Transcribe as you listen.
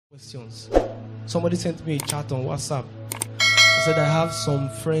questions. Somebody sent me a chat on WhatsApp. I said I have some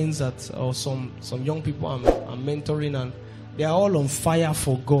friends or some young people I'm mentoring, and they are all on fire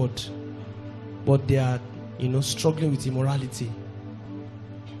for God, but they are struggling with immorality.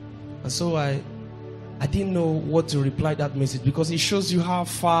 And so I didn't know what to reply that message, because it shows you how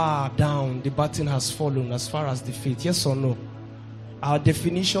far down the baton has fallen as far as the faith. Yes or no? Our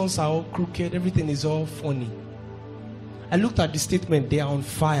definitions are all crooked. Everything is all funny. I looked at the statement, they are on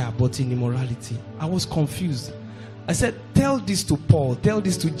fire but in immorality. I was confused. I said, tell this to Paul, tell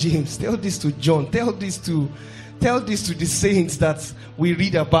this to James, tell this to John, tell this to the saints that we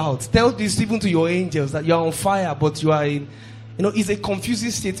read about. Tell this even to your angels, that you are on fire but you are in. It's a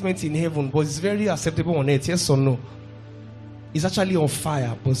confusing statement in heaven, but it's very acceptable on earth. Yes or no? It's actually on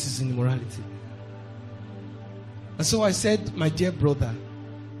fire but it's in immorality. And so I said, my dear brother,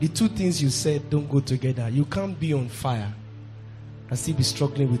 the two things you said don't go together. You can't be on fire and still be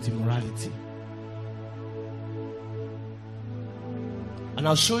struggling with immorality. And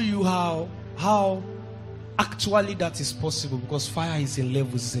I'll show you how actually that is possible, because fire is in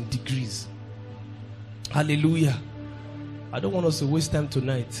levels, it's in degrees. Hallelujah. I don't want us to waste time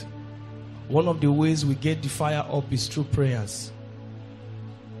tonight. One of the ways we get the fire up is through prayers.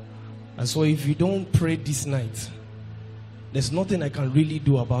 And so if you don't pray this night, there's nothing I can really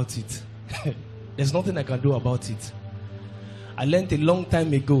do about it. There's nothing I can do about it. I learned a long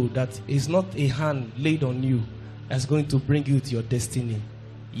time ago that it's not a hand laid on you that's going to bring you to your destiny.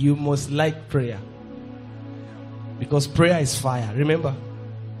 You must like prayer, because prayer is fire. Remember,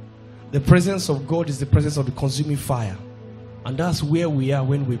 the presence of God is the presence of the consuming fire, and that's where we are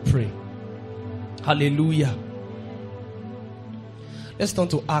when we pray. Hallelujah. Let's turn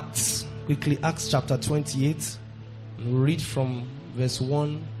to Acts quickly. Acts chapter 28. We'll read from verse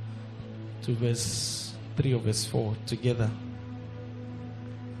 1 to verse 3 or verse 4 together.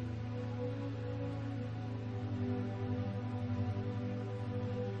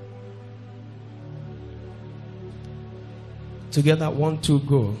 Together, 1, 2,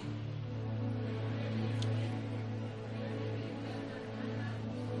 go.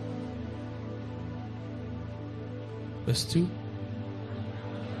 Verse 2.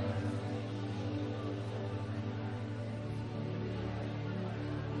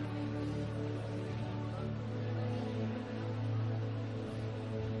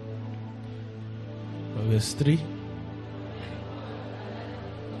 Verse 3.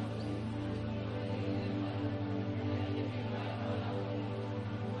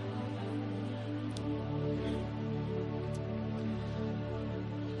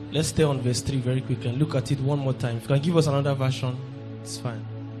 Let's stay on verse 3 very quick and look at it one more time. If you can give us another version, it's fine.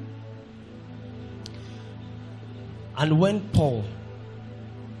 And when Paul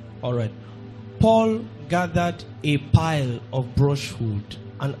gathered a pile of brushwood,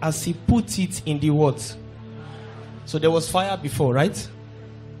 and as he put it in the what? So there was fire before, right?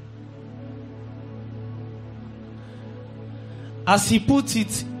 As he put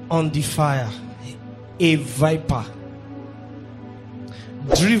it on the fire, a viper,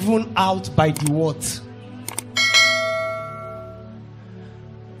 driven out by the what?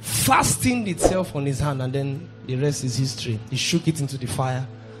 Fastened itself on his hand, and then the rest is history. He shook it into the fire,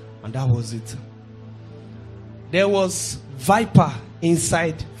 and that was it. There was viper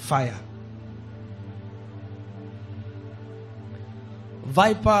inside fire.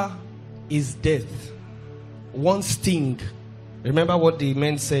 Viper is death. One sting. Remember what the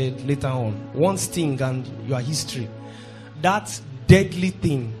men said later on. One sting and you are history. That deadly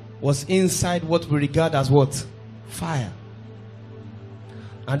thing was inside what we regard as what? Fire.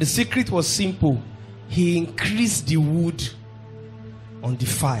 And the secret was simple. He increased the wood on the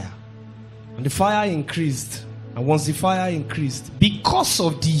fire. And the fire increased. And once the fire increased, because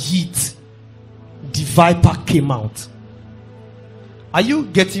of the heat, the viper came out. Are you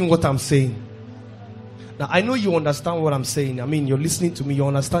getting what I'm saying? Now, I know you understand what I'm saying. I mean, you're listening to me, you're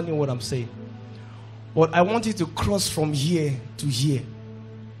understanding what I'm saying. But I want you to cross from here to here.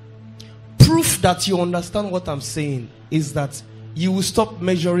 Proof that you understand what I'm saying is that you will stop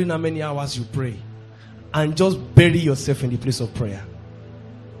measuring how many hours you pray and just bury yourself in the place of prayer.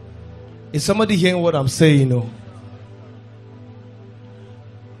 Is somebody hearing what I'm saying?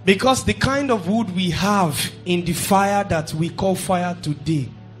 Because the kind of wood we have in the fire that we call fire today,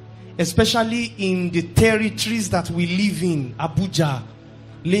 especially in the territories that we live in, Abuja,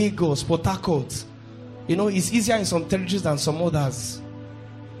 Lagos, Port Harcourt, it's easier in some territories than some others,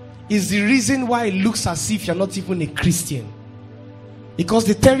 is the reason why it looks as if you're not even a Christian. Because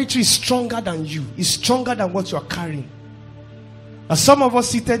the territory is stronger than you, it's stronger than what you're carrying. And some of us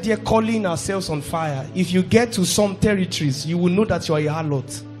seated here calling ourselves on fire. If you get to some territories, you will know that you are a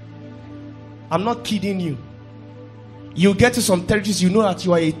harlot. I'm not kidding you. You get to some territories, you know that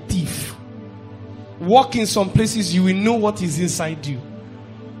you are a thief. Walk in some places, you will know what is inside you.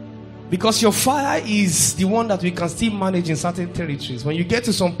 Because your fire is the one that we can still manage in certain territories. When you get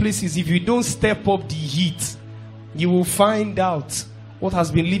to some places, if you don't step up the heat, you will find out what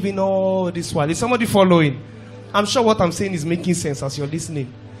has been living all this while. Is somebody following? I'm sure what I'm saying is making sense as you're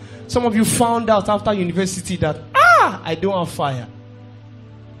listening. Some of you found out after university that, I don't have fire.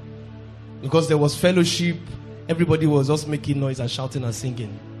 Because there was fellowship, everybody was just making noise and shouting and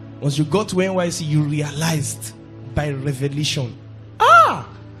singing. Once you got to NYC, you realized by revelation,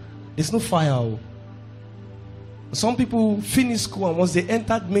 there's no fire. Oh. Some people finish school and once they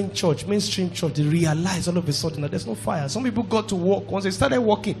entered mainstream church, they realized all of a sudden that there's no fire. Some people got to work. Once they started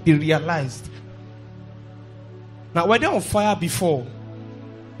working, they realized. Now, were they on fire before?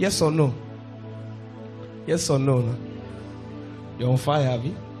 Yes or no? Yes or no? No? You're on fire, have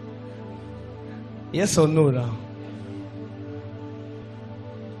you? Yes or no now?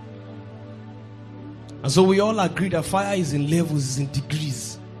 And so we all agree that fire is in levels, is in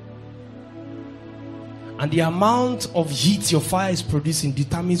degrees. And the amount of heat your fire is producing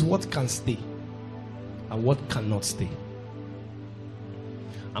determines what can stay and what cannot stay.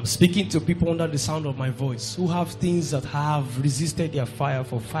 I'm speaking to people under the sound of my voice who have things that have resisted their fire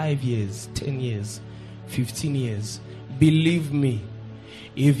for 5 years, 10 years, 15 years. Believe me,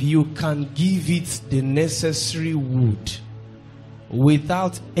 if you can give it the necessary wood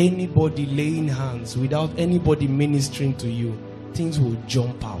without anybody laying hands, without anybody ministering to you, things will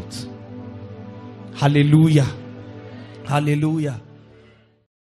jump out. Hallelujah. Hallelujah.